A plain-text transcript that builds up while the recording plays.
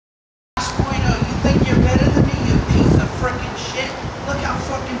shit. Look how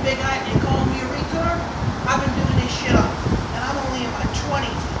fucking big I am. You calling me a retard? I've been doing this shit up. And I'm only in my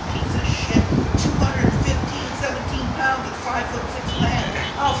 20s, you piece of shit. 215, 17 pounds at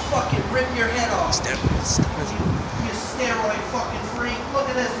 5'6.5". I'll fucking rip your head off. Steroids. You steroid fucking freak. Look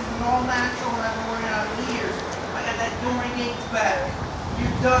at this. This is all natural and I've been working out in years. I got that Dorian Yates back.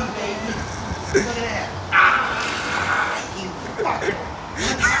 You're done, baby. Look at that. Ah, you fucker.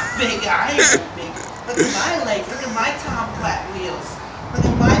 Look how big I am, big. Look at my legs. Look at my Tom Platt wheels. Look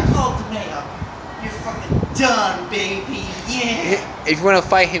at my Cultimatum. You're fucking done, baby. Yeah. If you want to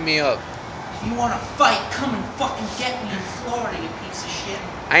fight, hit me up. If you want to fight, come and fucking get me in Florida, you piece of shit.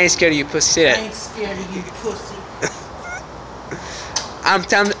 I ain't scared of you, pussy. I ain't scared of you, pussy. I'm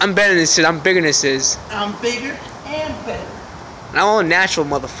better than this. I'm bigger than this is. I'm bigger and better. And I'm all natural,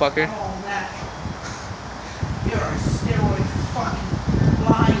 motherfucker. I'm all natural. You're a steroid fucking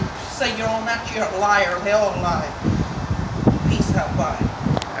lying. Say you're all natural. You're a liar. They all lie. Peace out. Bye.